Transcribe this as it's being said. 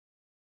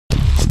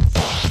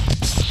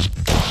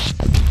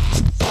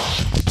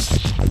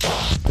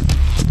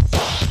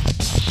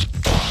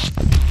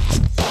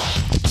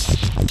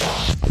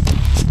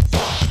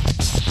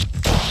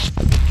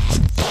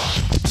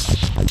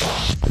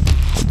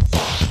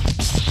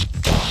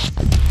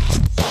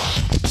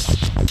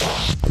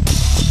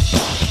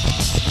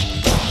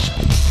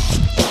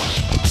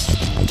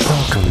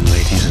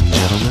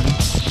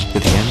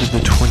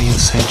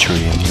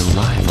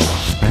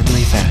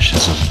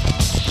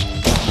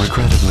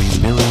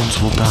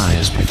will die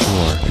as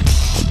before.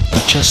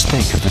 But just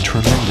think of the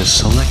tremendous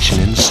selection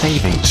and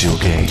savings you'll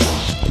gain.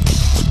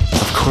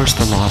 Of course,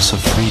 the loss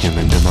of freedom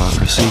and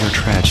democracy are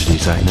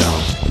tragedies, I know.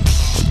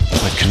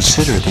 But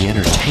consider the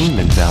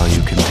entertainment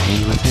value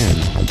contained within.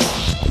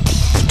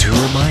 And to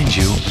remind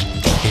you,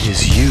 it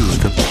is you,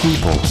 the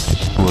people,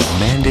 who have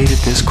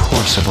mandated this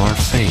course of our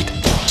fate.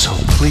 So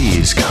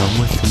please come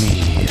with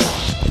me.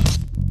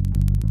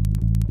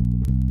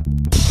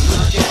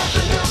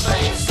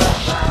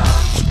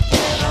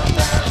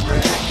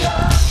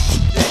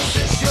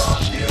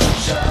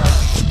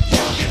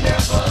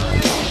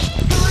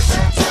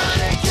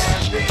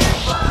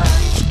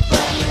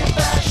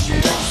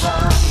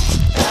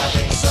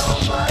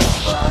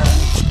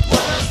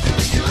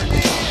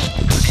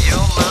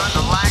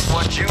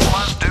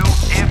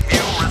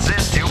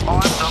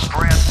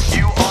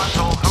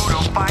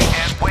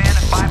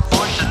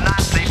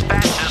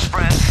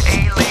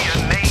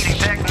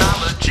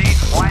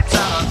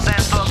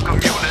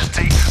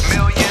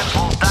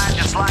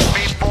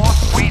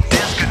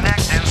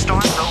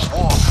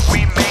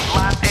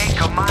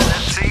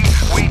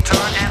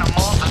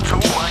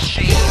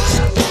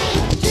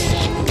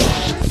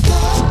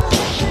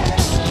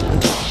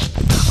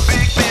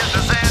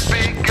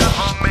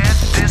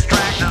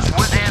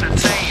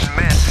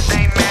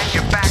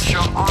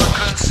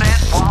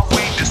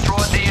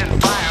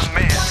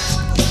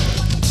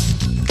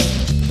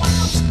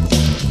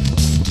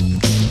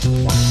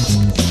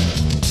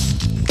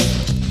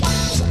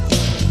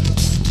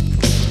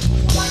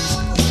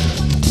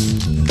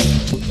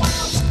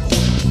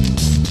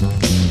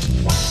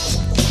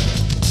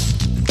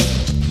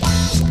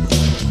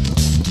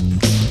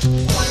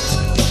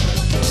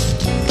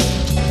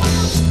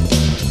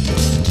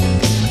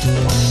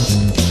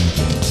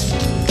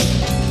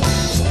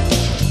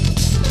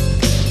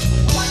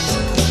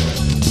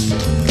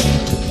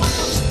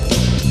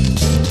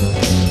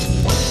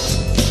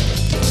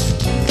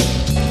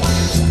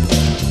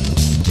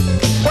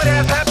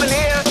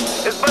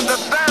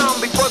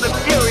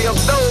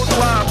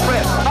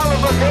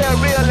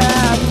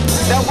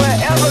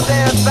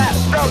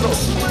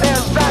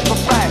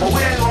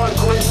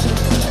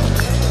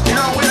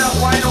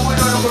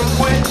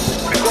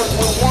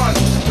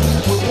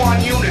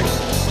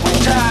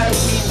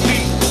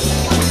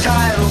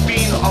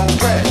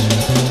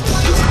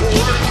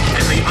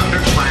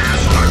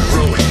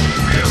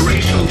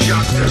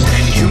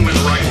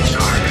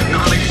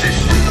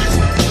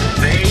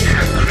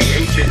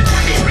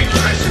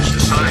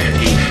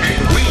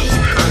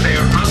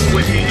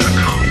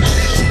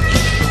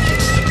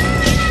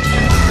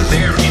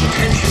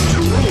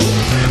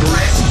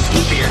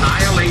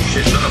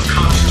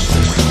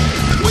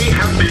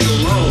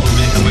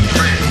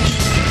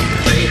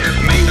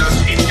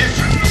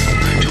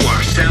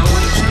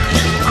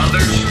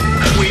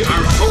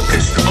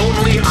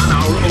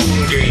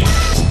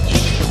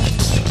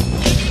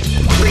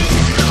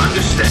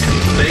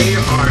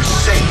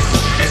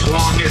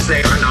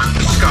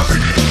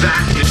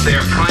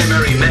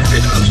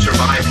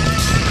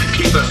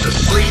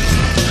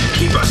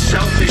 Keep us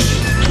selfish,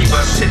 keep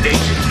us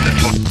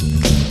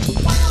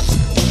sedated.